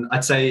one.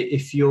 I'd say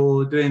if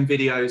you're doing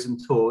videos and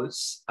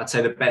tours, I'd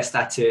say the best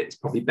at it is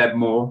probably Ben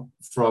Moore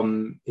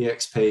from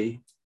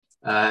EXP.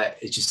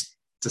 It just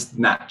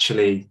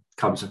naturally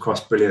comes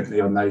across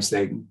brilliantly on those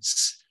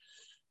things.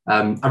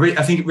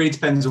 I think it really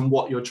depends on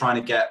what you're trying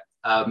to get,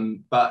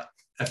 but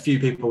a few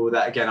people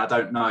that, again, I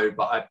don't know,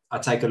 but I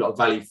take a lot of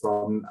value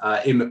from.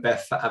 Ian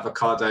Macbeth at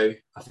Avocado,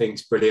 I think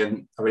is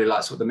brilliant. I really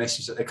like sort of the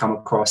message that they come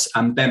across.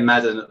 And Ben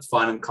Madden at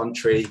Fine and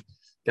Country,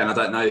 again, I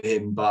don't know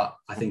him, but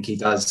I think he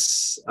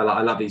does.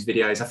 I love his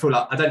videos. I feel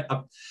like I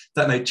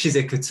don't know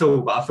Chiswick at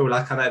all, but I feel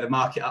like I know the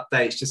market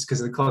updates just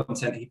because of the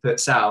content he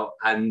puts out.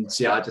 And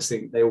yeah, I just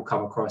think they all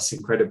come across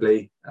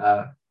incredibly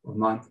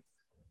online.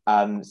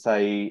 So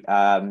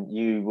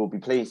you will be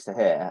pleased to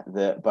hear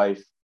that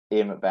both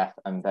Ian Macbeth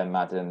and Ben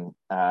Madden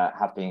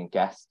have been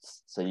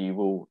guests, so you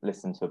will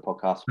listen to a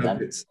podcast from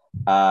them.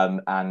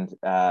 And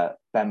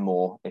Ben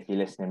Moore, if you're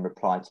listening,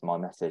 reply to my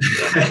message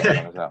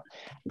as well.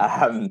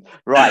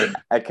 Right,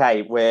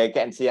 okay, we're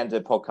getting to the end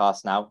of the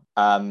podcast now.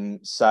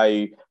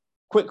 So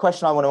quick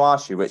question I want to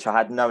ask you, which I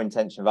had no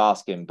intention of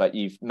asking, but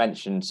you've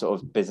mentioned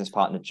sort of business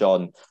partner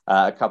John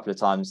a couple of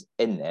times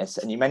in this,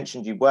 and you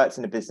mentioned you worked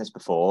in a business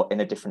before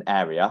in a different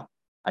area,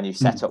 and you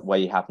set up where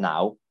you have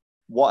now.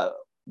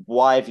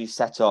 Why have you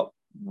set up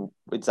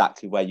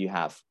exactly where you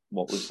have?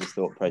 What was the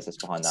thought process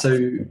behind that?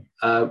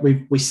 So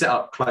we set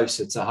up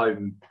closer to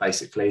home,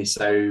 basically.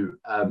 So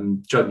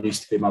John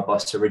used to be my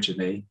boss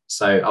originally.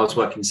 So I was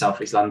working in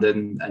South East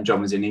London and John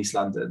was in East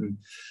London.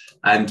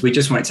 And we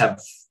just wanted to have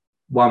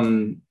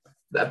one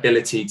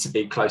ability to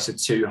be closer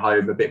to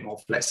home, a bit more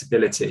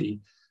flexibility.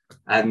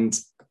 And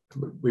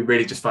we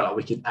really just felt like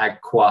we could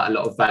add quite a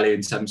lot of value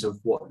in terms of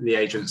what the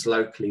agents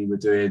locally were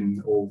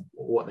doing or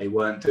what they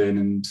weren't doing.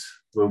 And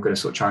we were going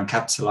to sort of try and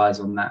capitalize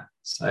on that.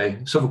 So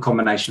sort of a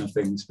combination of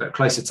things, but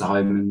closer to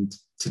home and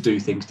to do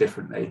things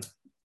differently.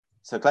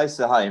 So close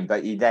to home,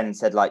 but you then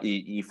said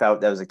you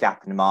felt there was a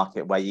gap in the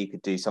market where you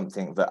could do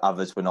something that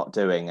others were not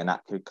doing, and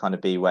that could kind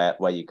of be where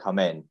you come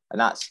in. And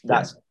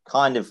that's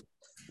kind of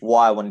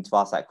why I wanted to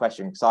ask that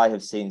question, because I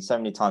have seen so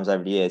many times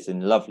over the years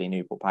in lovely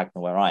Newport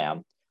Pagnell, where I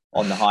am,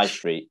 on the high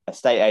street,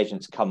 estate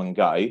agents come and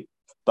go,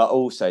 but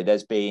also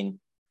there's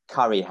been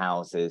curry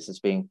houses, there's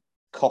been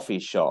coffee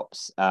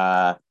shops,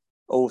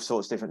 all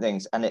sorts of different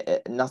things, and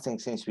nothing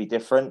seems to be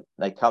different.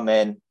 They come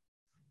in,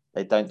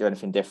 they don't do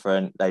anything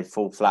different, they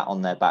fall flat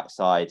on their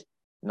backside,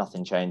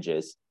 nothing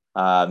changes.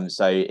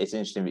 So it's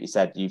interesting that you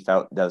said you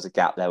felt there was a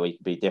gap there where you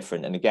could be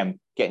different. And again,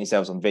 getting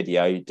yourselves on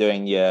video,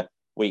 doing your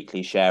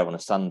weekly share on a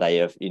Sunday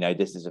of,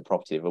 this is a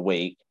property of a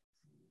week,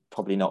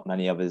 probably not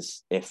many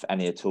others, if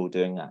any at all,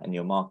 doing that in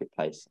your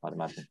marketplace, I'd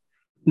imagine.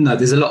 No,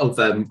 there's a lot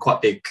of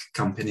quite big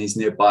companies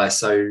nearby.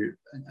 So,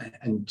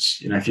 and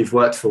if you've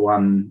worked for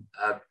one,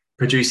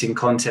 producing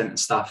content and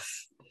stuff,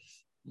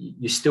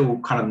 you're still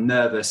kind of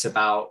nervous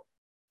about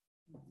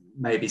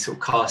maybe sort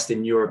of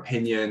casting your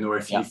opinion, or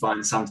if you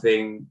find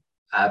something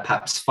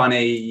perhaps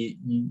funny,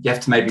 you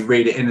have to maybe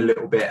read it in a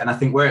little bit. And I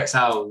think where it's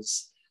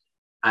ours,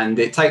 and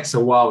it takes a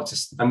while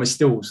and we're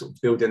still sort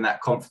of building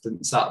that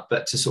confidence up,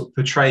 but to sort of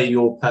portray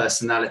your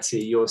personality,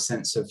 your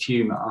sense of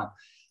humor,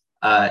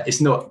 it's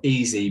not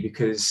easy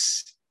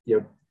because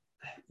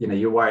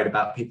you're worried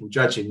about people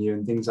judging you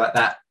and things like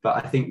that.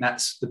 But I think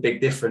that's the big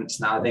difference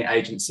now. I think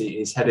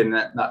agency is heading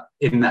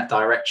in that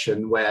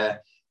direction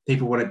where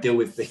people want to deal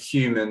with the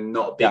human,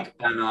 not a big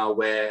banner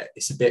where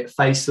it's a bit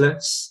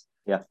faceless.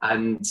 Yeah.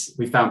 And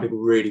we found people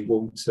really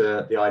warm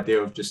to the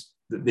idea of just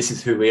that this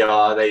is who we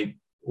are. They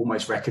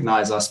almost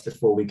recognize us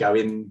before we go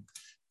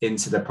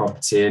into the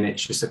property, and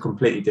it's just a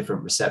completely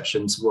different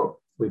reception to what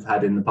we've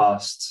had in the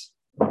past.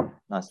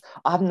 Nice.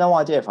 I have no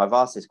idea if I've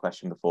asked this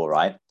question before,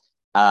 right?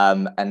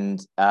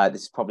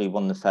 This is probably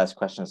one of the first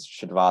questions I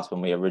should have asked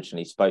when we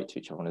originally spoke to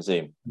each other on a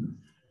Zoom.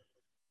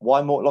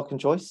 Why Mortlock and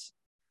Joyce?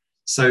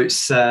 So it's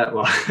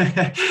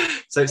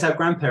so it's our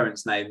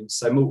grandparents' names.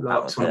 So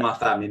Mortlock's one of my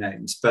family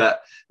names,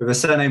 but with a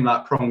surname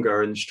like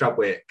Pronger and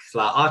Strubwick,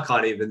 like I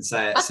can't even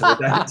say it, so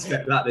we don't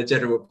expect like the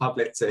general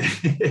public to.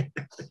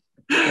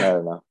 Fair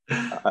enough.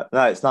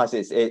 No, it's nice.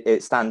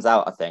 It stands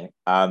out, I think.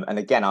 And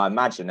again, I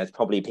imagine there's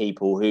probably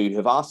people who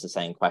have asked the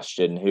same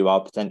question who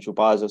are potential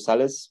buyers or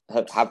sellers.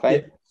 Have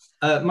they?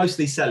 Yeah.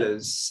 Mostly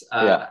sellers.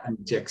 And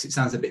because it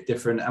sounds a bit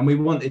different. And we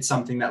wanted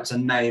something that was a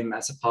name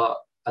as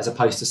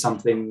opposed to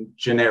something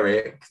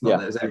generic. Not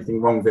that there's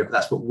anything wrong with it, but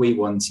that's what we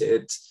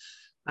wanted.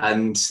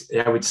 And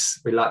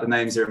we like the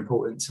names are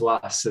important to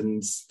us,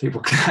 and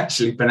people can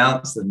actually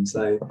pronounce them.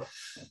 So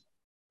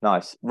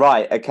nice.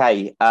 Right.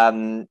 Okay.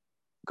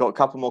 Got a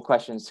couple more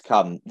questions to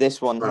come. This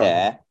one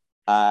here,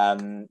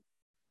 can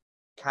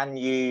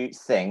you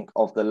think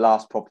of the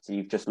last property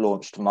you've just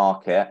launched to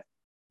market,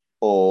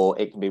 or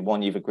it can be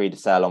one you've agreed to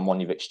sell on, one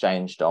you've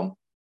exchanged on?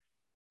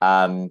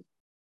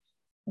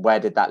 Where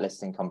did that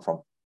listing come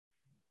from?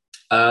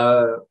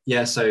 So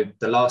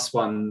the last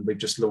one we've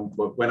just launched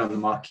went on the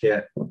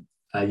market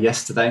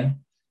yesterday.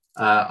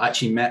 I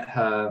actually met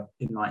her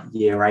in like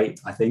year 8,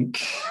 I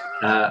think,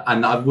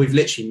 and we've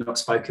literally not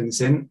spoken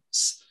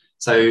since.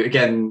 So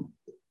again,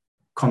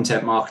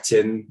 content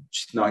marketing,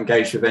 she's not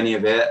engaged with any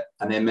of it,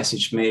 and then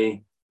messaged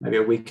me maybe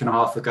a week and a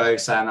half ago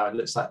saying, "Oh, it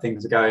looks like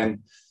things are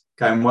going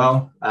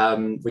well.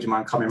 Would you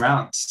mind coming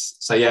round?"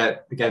 So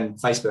again,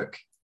 Facebook.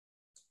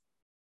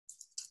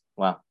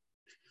 Wow.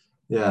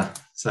 Yeah.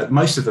 So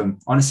most of them,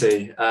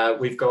 honestly,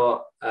 we've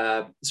got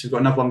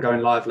another one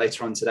going live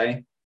later on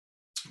today,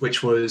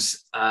 which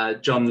was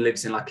John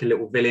lives in like a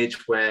little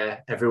village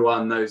where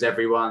everyone knows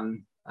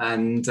everyone,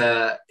 and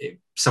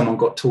someone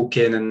got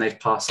talking and they've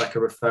passed like a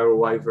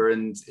referral over,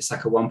 and it's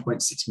like a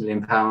 £1.6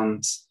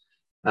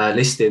 million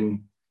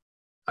listing.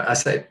 I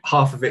say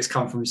half of it's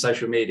come from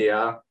social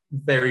media.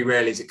 Very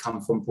rarely does it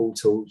come from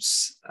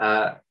portals,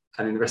 and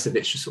then the rest of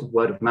it's just sort of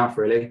word of mouth,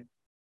 really.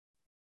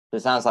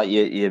 It sounds like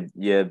you're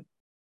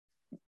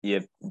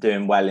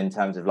doing well in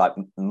terms of like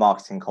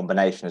marketing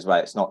combination as well.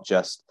 It's not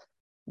just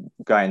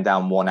going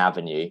down one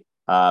avenue.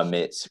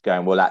 It's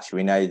going, well, actually,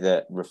 we know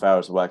that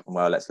referrals are working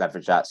well. Let's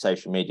leverage that.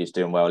 Social media is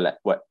doing well.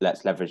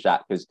 Let's leverage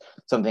that. Because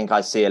something I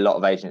see a lot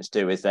of agents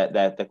do is that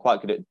they're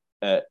quite good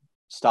at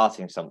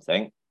starting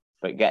something,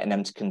 but getting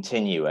them to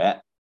continue it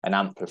and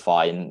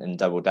amplify and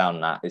double down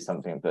on that is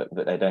something that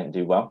they don't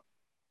do well.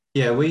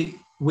 Yeah,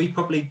 we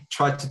probably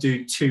tried to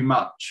do too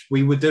much.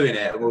 We were doing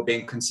it and we were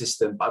being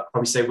consistent, but I'd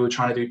probably say we were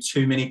trying to do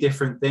too many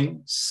different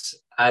things.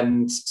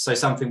 And so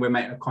something we're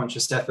making a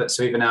conscious effort.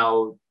 So even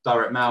our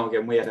direct mail,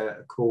 again, we had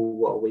a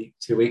call,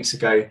 2 weeks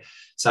ago.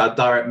 So our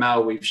direct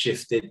mail, we've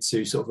shifted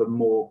to sort of a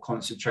more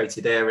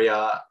concentrated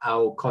area.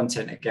 Our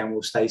content, again,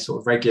 will stay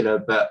sort of regular,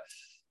 but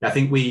I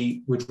think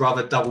we would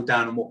rather double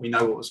down on what we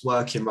know what was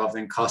working rather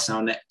than casting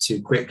our net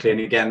too quickly.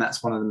 And again,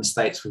 that's one of the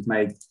mistakes we've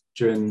made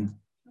during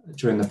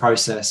the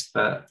process,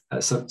 but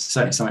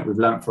certainly something we've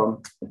learned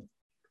from.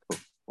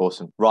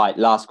 Awesome. Right,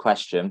 last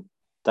question.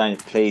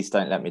 Please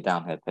don't let me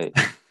down here, Pete.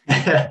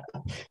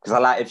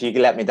 Because if you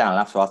let me down, I'll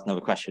have to ask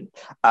another question.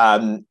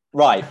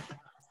 Right.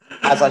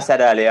 As I said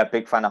earlier,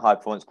 big fan of High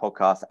Performance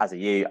Podcast, as are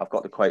you. I've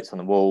got the quotes on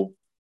the wall.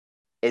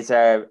 Is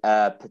there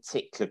a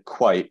particular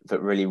quote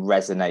that really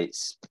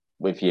resonates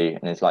with you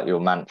and is like your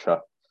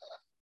mantra?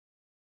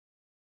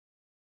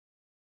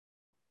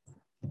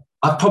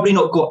 I've probably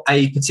not got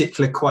a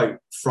particular quote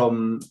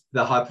from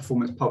the High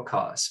Performance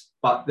Podcast,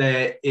 but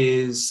there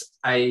is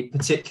a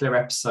particular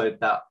episode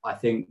that I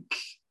think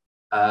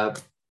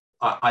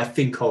I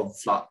think of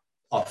like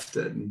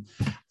often.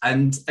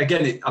 And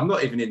again, I'm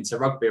not even into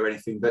rugby or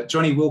anything, but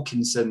Johnny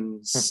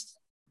Wilkinson's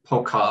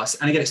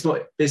podcast, and again, it's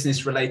not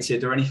business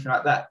related or anything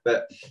like that,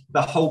 but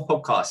the whole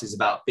podcast is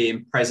about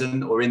being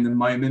present or in the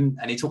moment.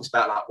 And he talks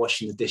about like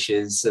washing the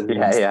dishes, and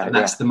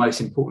that's the most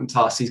important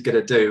task he's going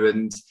to do.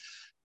 And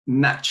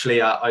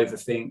naturally I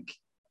overthink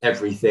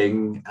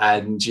everything,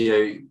 and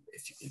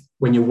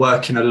when you're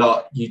working a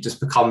lot, you just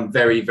become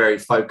very, very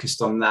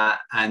focused on that,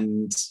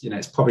 and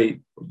it's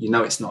probably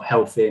it's not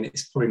healthy, and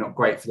it's probably not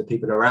great for the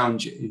people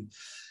around you.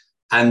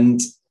 And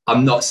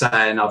I'm not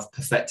saying I've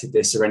perfected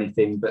this or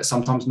anything, but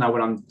sometimes now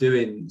when I'm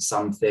doing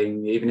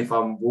something, even if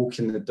I'm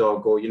walking the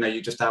dog or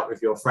you're just out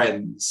with your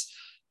friends,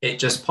 it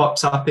just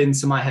pops up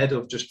into my head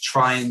of just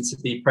trying to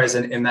be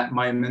present in that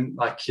moment,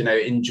 like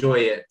enjoy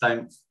it,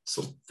 don't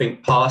sort of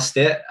think past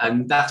it.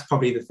 And that's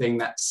probably the thing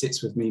that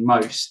sits with me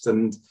most.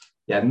 And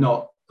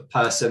not the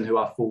person who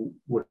I thought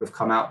would have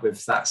come out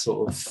with that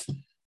sort of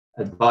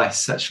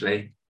advice,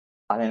 actually.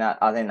 I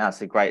think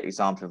that's a great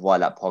example of why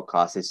that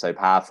podcast is so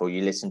powerful.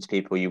 You listen to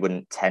people you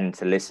wouldn't tend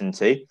to listen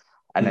to,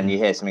 and then you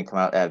hear something come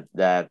out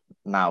their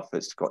mouth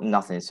that's got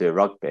nothing to do with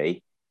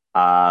rugby,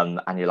 and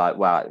you're like,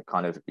 wow, it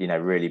kind of, you know,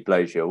 really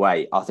blows you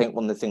away. I think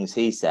one of the things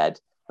he said,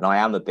 and I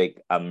am a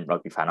big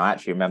rugby fan. I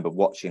actually remember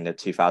watching the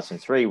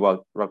 2003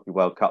 Rugby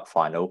World Cup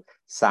final.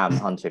 Sam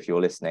Hunter, if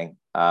you're listening,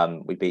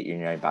 we beat you in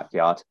your own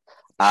backyard,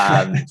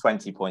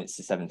 20 points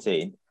to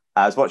 17.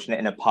 I was watching it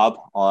in a pub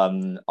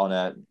on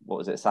a, what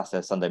was it,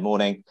 Saturday, Sunday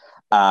morning.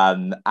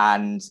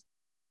 And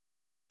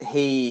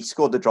he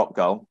scored the drop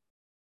goal.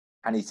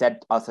 And he said,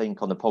 I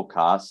think on the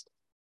podcast,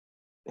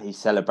 he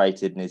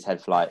celebrated in his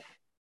head for like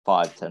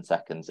 5-10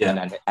 seconds.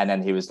 Yeah. And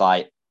then he was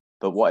like,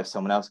 but what if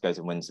someone else goes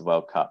and wins the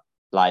World Cup?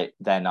 Like,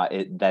 then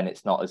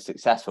it's not as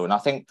successful. And I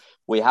think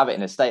we have it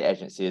in a state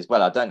agency as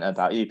well. I don't know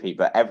about you, Pete,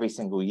 but every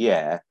single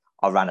year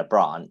I ran a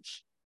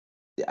branch.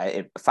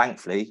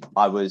 Thankfully,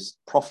 I was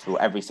profitable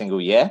every single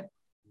year.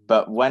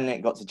 But when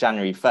it got to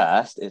January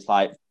 1st, it's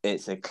like,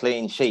 it's a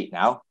clean sheet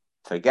now.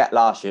 Forget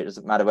last year. It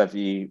doesn't matter whether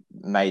you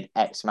made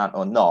X amount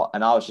or not.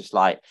 And I was just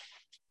like,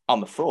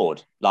 I'm a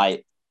fraud.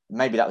 Like,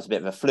 maybe that was a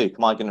bit of a fluke.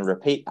 Am I going to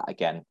repeat that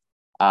again?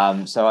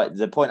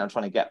 The point I'm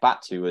trying to get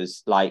back to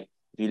was, like,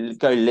 if you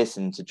go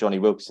listen to Johnny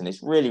Wilkinson,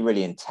 it's really,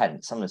 really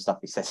intense. Some of the stuff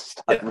he says is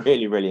like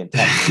really, really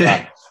intense.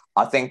 But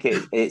I think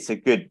it's a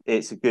good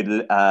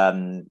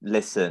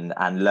listen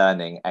and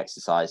learning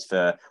exercise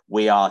for,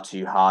 we are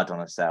too hard on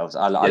ourselves.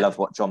 I love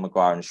what John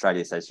Maguire in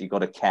Australia says. You've got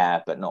to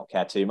care, but not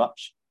care too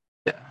much.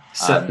 Yeah,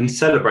 and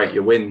celebrate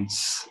your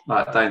wins.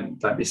 Like,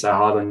 don't be so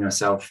hard on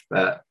yourself.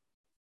 But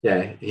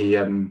yeah,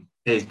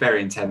 he's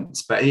very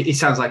intense. But he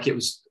sounds like it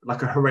was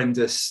like a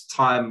horrendous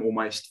time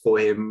almost for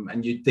him.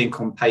 And you'd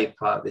think on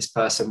paper this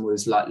person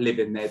was like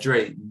living their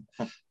dream,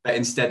 but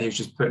instead he was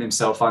just putting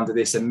himself under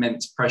this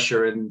immense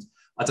pressure. And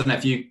I don't know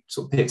if you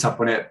sort of picked up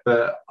on it,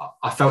 but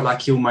I felt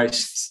like he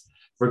almost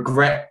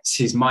regrets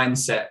his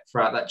mindset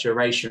throughout that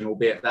duration,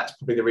 albeit that's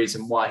probably the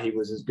reason why he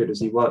was as good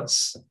as he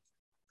was.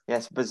 Yeah,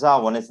 it's a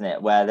bizarre one, isn't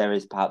it? Where there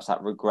is perhaps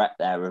that regret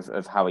there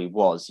of how he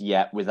was,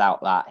 yet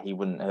without that, he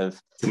wouldn't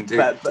have.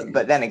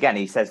 But then again,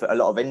 he says that a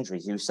lot of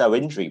injuries, he was so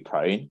injury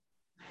prone,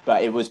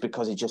 but it was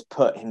because he just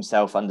put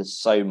himself under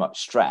so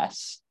much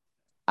stress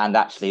and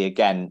actually,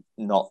 again,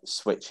 not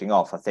switching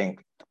off. I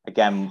think,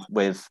 again,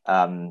 with,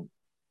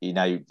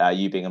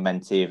 you being a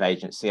mentee of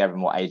Agency Together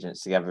and what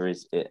Agency Together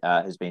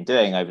has been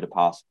doing over the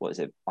past,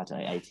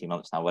 18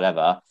 months now,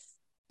 whatever,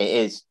 it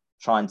is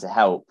trying to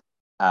help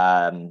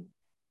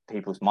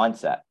people's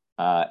mindset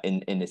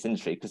in this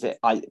industry, because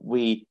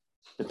the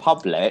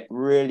public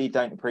really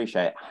don't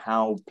appreciate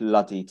how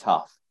bloody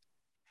tough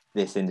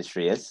this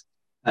industry is.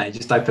 No, you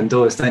just open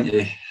doors, don't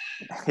you?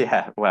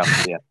 Yeah, well,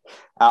 yeah.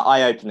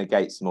 I open the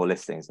gates to more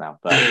listings now,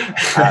 but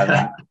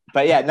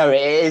yeah, no,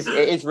 it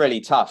is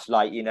really tough.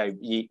 Like,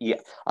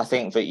 I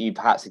think that you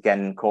perhaps,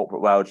 again, in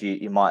corporate world,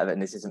 you might have,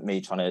 and this isn't me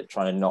trying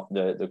to knock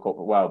the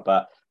corporate world,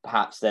 but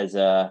perhaps there's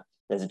a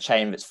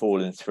chain that's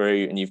fallen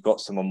through and you've got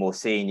someone more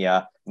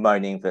senior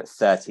moaning that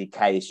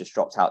 30K has just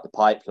dropped out the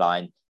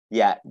pipeline,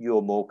 yet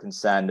you're more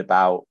concerned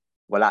about,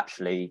 well,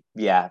 actually,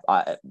 that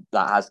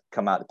has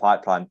come out the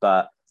pipeline.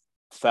 But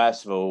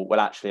first of all,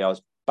 I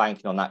was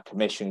banking on that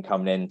commission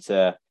coming in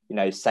to,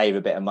 save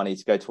a bit of money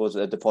to go towards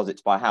a deposit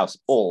to buy a house.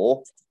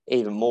 Or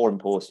even more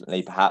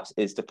importantly, perhaps,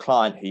 is the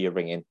client who you're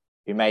ringing,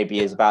 who maybe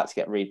is about to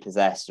get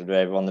repossessed or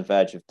they're on the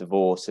verge of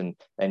divorce and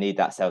they need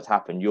that sale to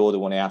happen. You're the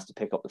one who has to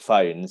pick up the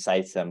phone and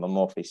say to them, I'm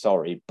awfully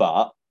sorry,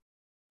 but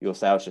your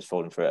sale's just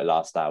fallen through at the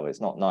last hour. It's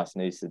not nice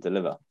news to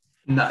deliver.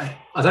 No,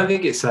 I don't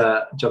think it's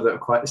a job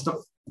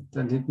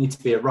don't need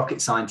to be a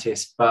rocket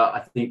scientist, but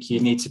I think you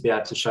need to be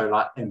able to show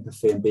like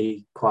empathy and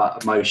be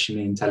quite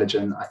emotionally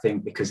intelligent, I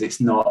think, because it's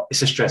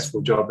a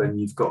stressful job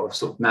and you've got to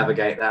sort of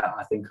navigate that,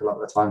 I think, a lot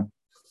of the time.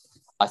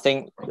 I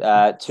think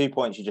 2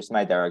 points you just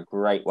made there are a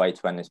great way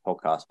to end this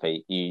podcast,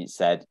 Pete. You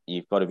said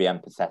you've got to be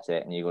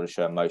empathetic and you've got to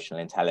show emotional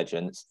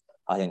intelligence.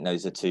 I think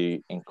those are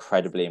two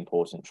incredibly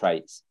important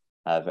traits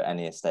that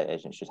any estate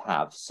agent should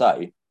have.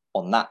 So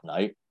on that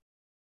note,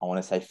 I want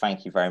to say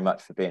thank you very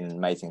much for being an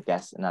amazing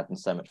guest and adding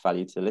so much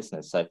value to the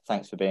listeners. So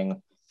thanks for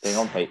being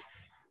on, Pete.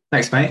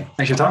 Thanks, mate.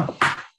 Thanks for your time.